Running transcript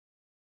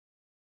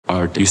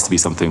art used to be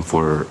something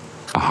for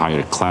a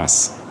higher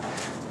class.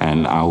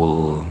 And I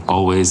will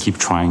always keep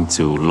trying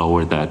to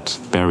lower that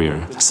barrier.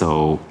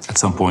 So at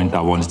some point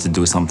I wanted to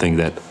do something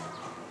that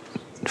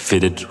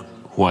fitted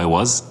who I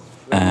was.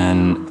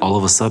 And all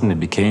of a sudden it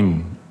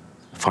became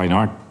fine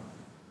art.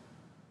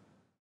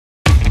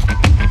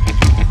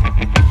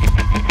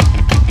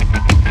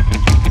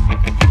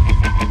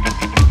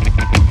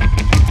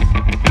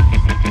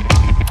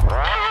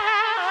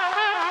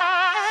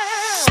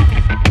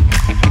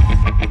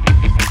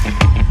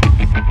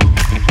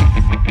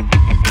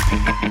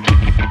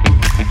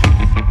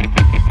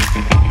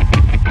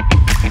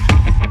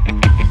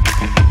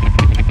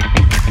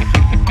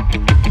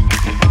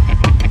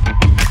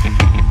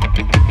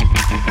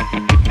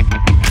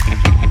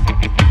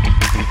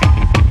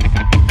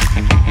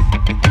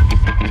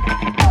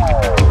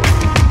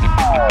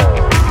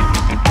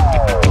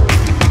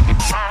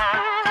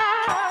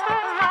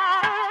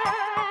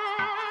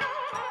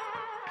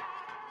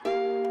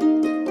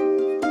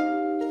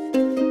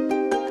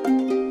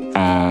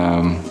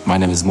 My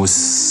name is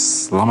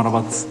Mous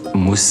Lamrabat.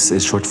 Mous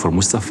is short for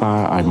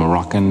Mustafa. I'm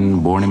Moroccan,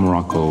 born in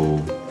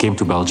Morocco. Came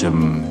to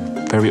Belgium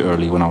very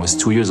early, when I was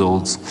 2 years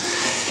old.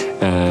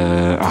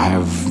 I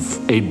have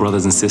 8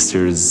 brothers and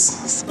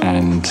sisters,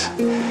 and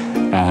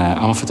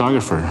I'm a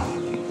photographer,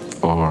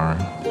 or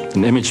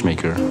an image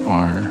maker,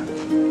 or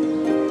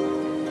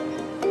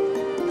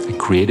a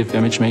creative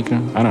image maker.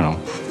 I don't know,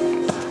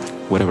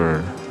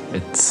 whatever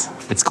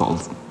it's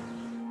called.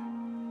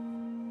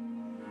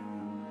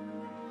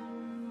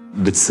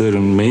 It's an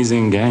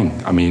amazing gang.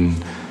 I mean,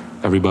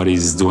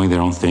 everybody's doing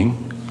their own thing.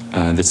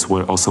 That's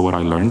also what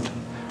I learned,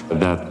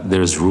 that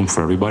there's room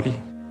for everybody.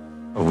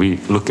 We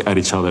look at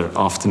each other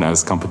often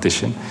as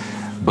competition,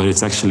 but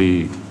it's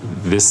actually,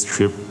 this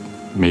trip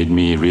made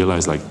me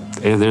realize, like,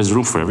 hey, there's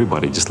room for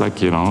everybody. Just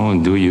like, you know,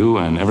 do you,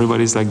 and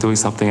everybody's like doing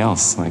something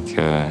else. Like,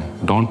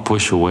 don't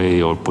push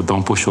away or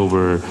don't push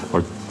over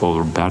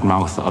or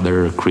badmouth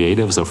other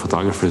creatives or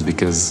photographers,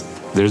 because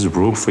there's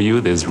room for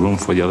you, there's room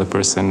for the other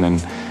person,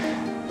 and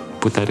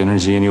put that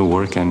energy in your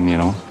work. And, you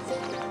know,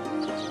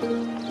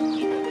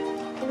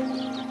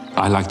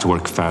 I like to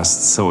work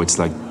fast, so it's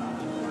like,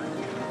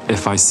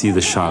 if I see the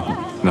shot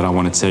that I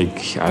want to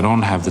take, I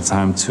don't have the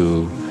time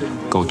to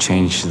go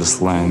change this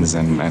lens,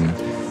 and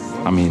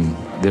I mean,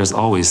 there's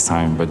always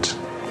time, but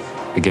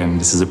again,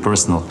 this is a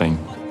personal thing.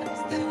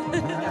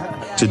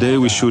 Today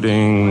we're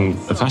shooting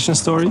a fashion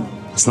story.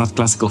 It's not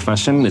classical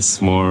fashion,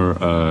 it's more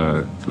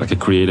like a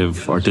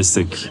creative,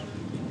 artistic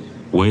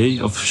way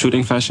of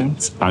shooting fashion.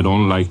 I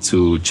don't like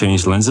to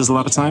change lenses a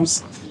lot of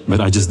times, but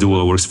I just do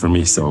what works for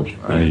me, so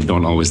I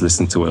don't always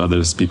listen to what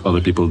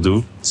other people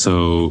do.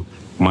 So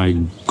my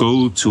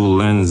go-to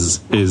lens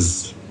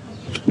is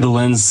the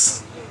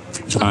lens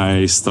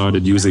I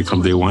started using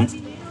from day one,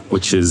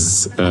 which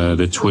is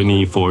the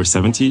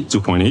 24-70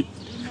 2.8.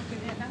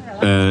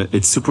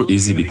 It's super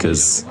easy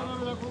because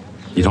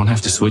you don't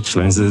have to switch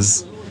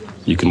lenses.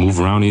 You can move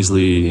around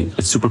easily.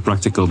 It's super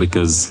practical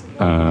because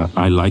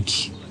I like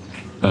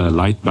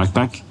light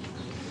backpack.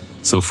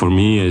 So for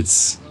me,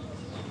 it's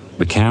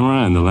the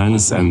camera and the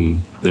lens,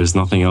 and there's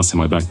nothing else in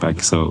my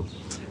backpack. So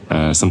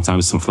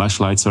sometimes some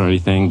flashlights or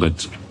anything,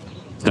 but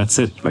that's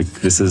it. Like,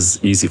 this is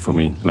easy for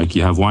me. Like,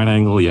 you have wide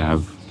angle, you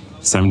have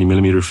 70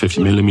 millimeter,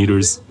 50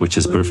 millimeters, which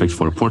is perfect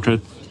for a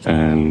portrait.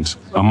 And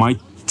I might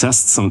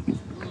test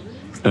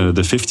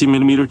the 50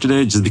 millimeter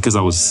today, just because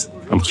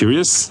I'm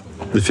curious.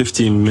 The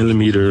 50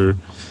 millimeter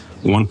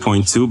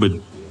 1.2, but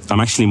I'm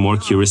actually more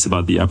curious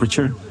about the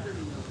aperture,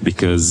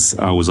 because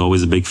I was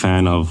always a big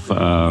fan of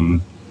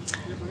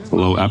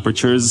low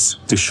apertures.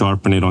 To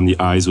sharpen it on the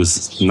eyes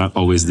was not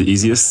always the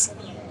easiest.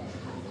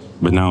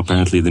 But now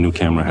apparently the new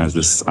camera has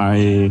this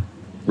eye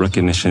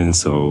recognition,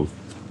 so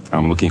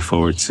I'm looking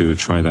forward to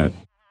try that.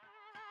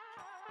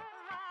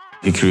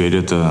 He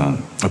created a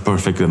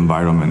perfect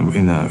environment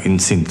in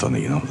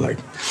symphony, you know, like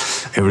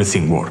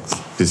everything worked.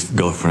 His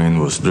girlfriend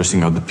was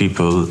dressing up the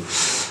people,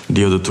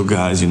 the other 2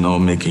 guys, you know,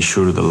 making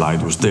sure the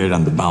light was there,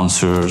 and the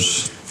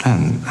bouncers,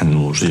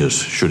 and was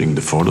just shooting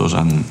the photos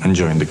and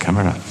enjoying the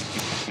camera.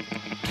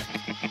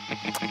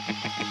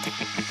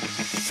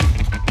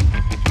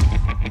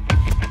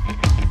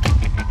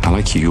 I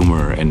like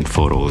humor in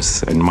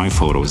photos. In my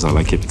photos, I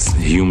like it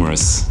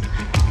humorous.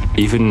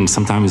 Even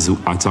sometimes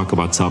I talk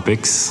about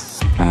topics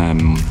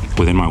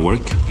within my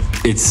work.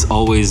 It's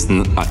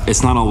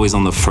not always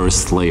on the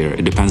first layer.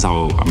 It depends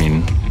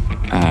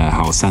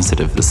how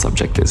sensitive the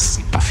subject is.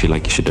 I feel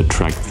like you should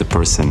attract the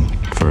person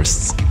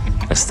first,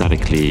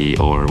 aesthetically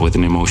or with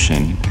an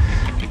emotion.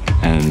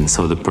 And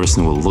so the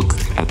person will look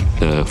at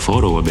the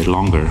photo a bit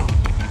longer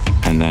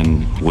and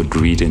then would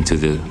read into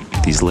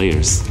these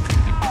layers.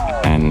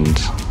 And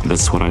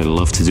that's what I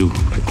love to do.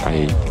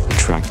 I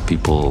attract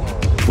people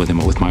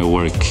with my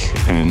work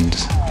and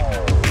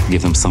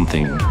give them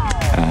something,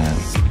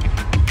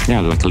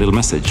 like a little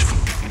message,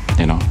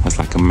 you know. It's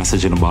like a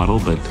message in a bottle,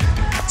 but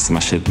it's a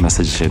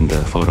message in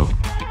the photo.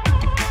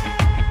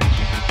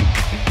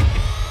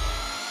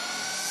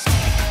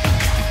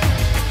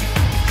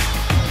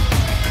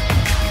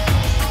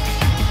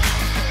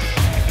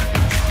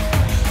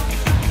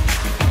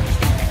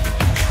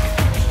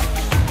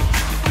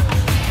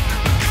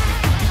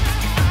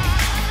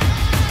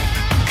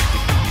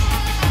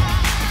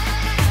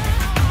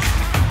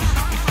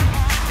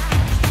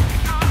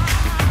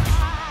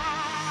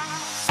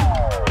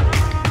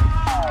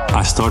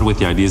 I start with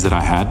the ideas that I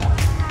had,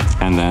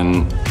 and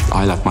then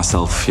I let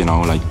myself, you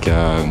know, like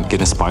get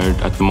inspired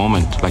at the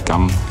moment. Like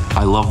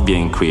I love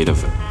being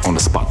creative on the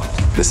spot.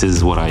 This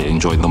is what I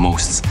enjoy the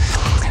most.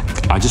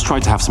 I just try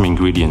to have some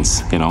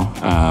ingredients, you know.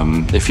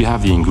 If you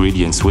have the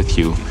ingredients with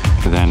you,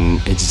 then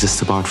it's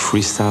just about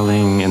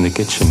freestyling in the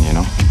kitchen, you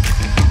know.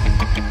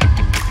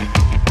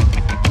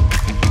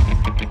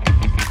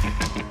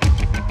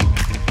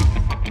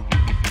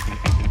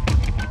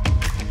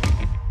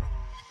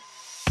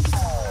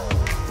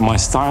 My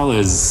style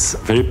is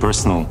very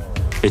personal.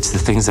 It's the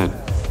things that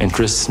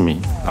interest me.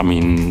 I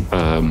mean,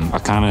 I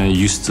kind of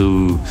used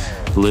to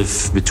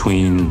live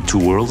between two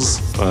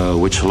worlds,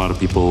 which a lot of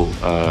people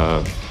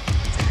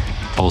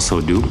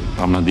also do.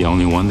 I'm not the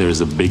only one.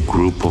 There's a big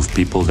group of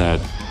people that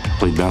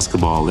play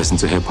basketball, listen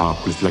to hip hop,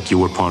 like you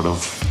were part of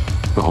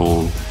the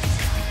whole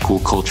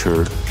cool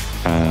culture.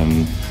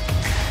 And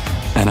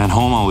at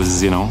home I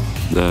was, you know,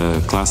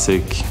 the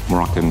classic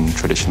Moroccan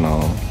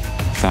traditional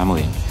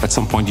family. At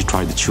some point you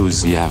try to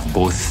choose, you have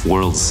both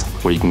worlds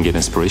where you can get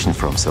inspiration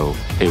from, so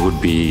it would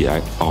be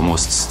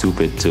almost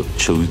stupid to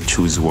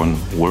choose one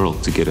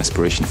world to get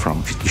inspiration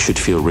from. You should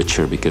feel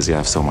richer because you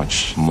have so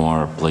much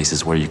more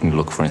places where you can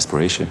look for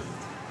inspiration.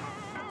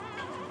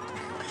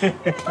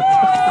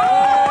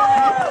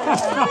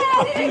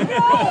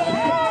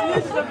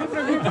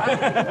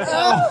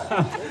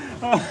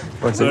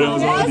 What's it?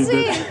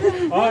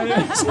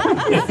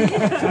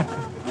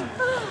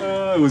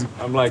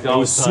 I'm like, I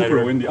was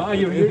super windy. Oh,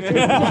 you're here too.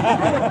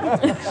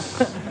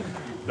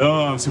 No,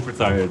 I'm super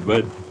tired,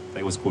 but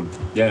it was cool.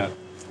 Yeah.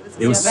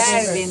 It was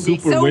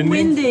super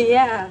windy.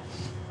 Yeah.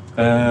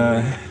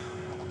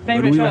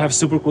 But we have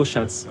super cool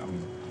shots.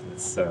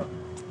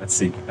 Let's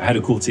see. I had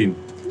a cool team.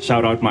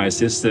 Shout out my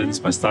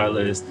assistants, my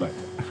stylist,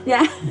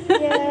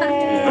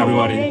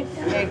 everybody.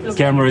 The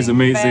camera is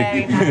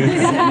amazing.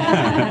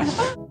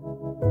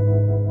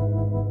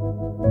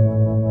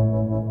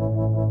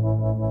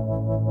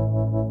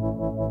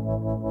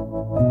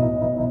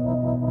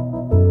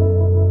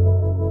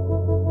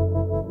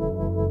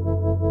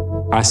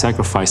 I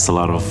sacrificed a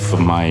lot of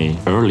my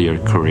earlier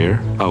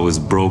career. I was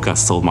broke, I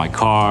sold my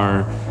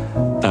car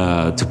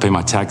to pay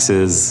my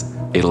taxes,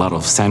 ate a lot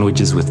of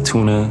sandwiches with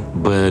tuna,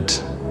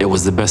 but it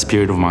was the best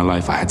period of my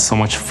life. I had so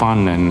much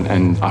fun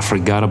and I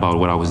forgot about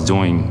what I was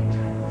doing.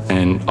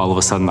 And all of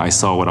a sudden I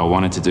saw what I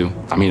wanted to do.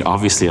 I mean,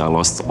 obviously I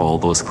lost all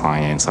those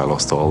clients,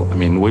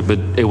 but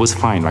it was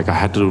fine. Like I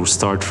had to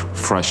start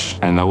fresh,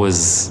 and that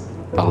was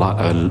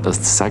a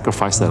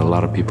sacrifice that a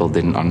lot of people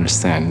didn't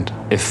understand.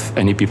 If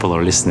any people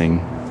are listening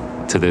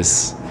to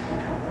this,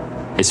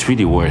 it's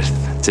really worth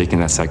taking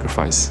that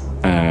sacrifice.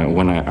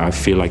 When I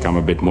feel like I'm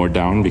a bit more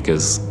down,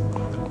 because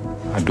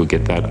I do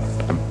get that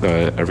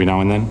every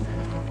now and then,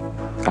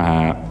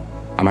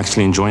 I'm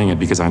actually enjoying it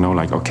because I know,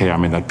 like, okay,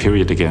 I'm in that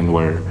period again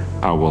where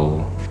I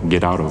will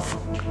get out of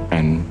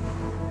and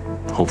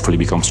hopefully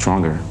become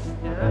stronger.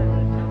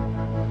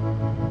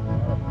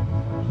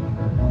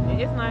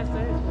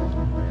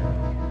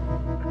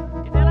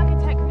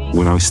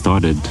 When I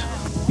started,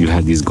 you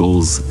had these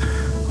goals,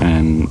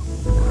 and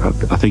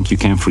I think you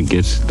can't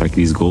forget like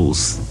these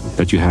goals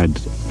that you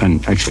had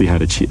and actually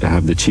have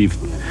achieved.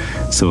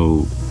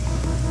 So,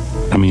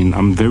 I mean,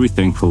 I'm very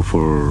thankful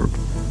for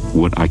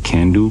what I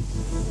can do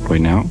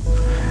right now,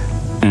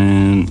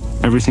 and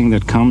everything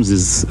that comes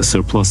is a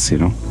surplus, you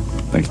know.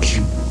 Like,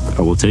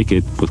 I will take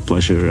it with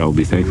pleasure. I'll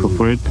be thankful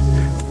for it,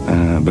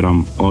 but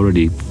I'm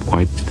already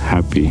quite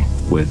happy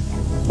with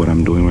what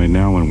I'm doing right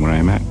now and where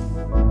I'm at.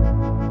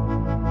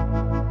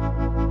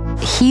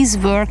 His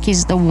work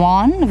is the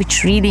one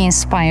which really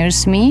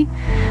inspires me,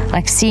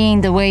 like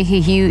seeing the way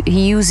he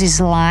uses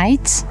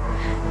light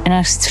in an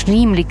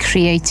extremely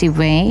creative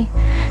way,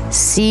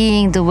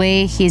 seeing the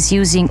way he's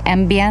using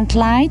ambient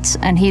light,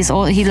 and he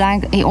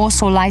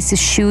also likes to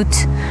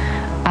shoot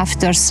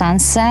after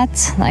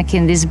sunset, like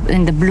in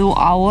the blue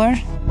hour.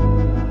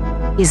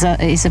 He's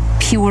a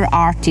pure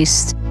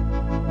artist.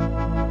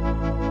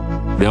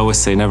 They always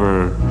say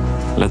never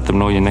let them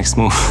know your next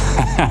move.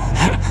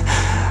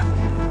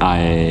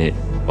 I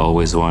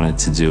always wanted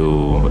to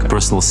do a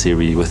personal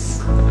series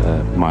with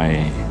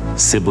my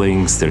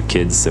siblings, their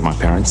kids, and my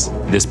parents.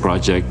 This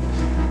project,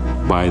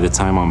 by the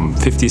time I'm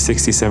 50,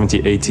 60,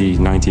 70, 80,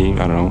 90,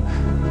 I don't know,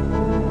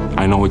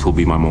 I know it will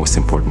be my most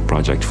important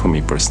project for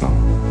me personally.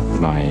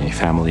 My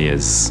family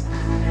is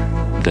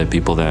the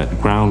people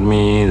that ground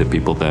me, the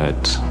people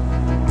that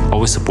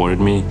always supported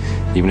me,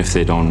 even if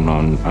they don't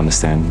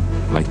understand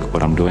like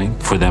what I'm doing.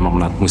 For them, I'm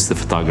not Mous the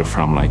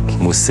photographer, I'm like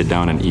Mous sit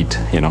down and eat,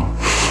 you know?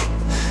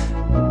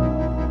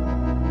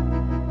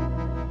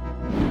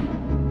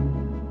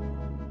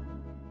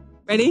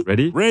 Ready?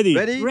 Ready? Ready?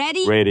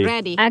 Ready? Ready.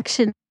 Ready.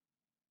 Action.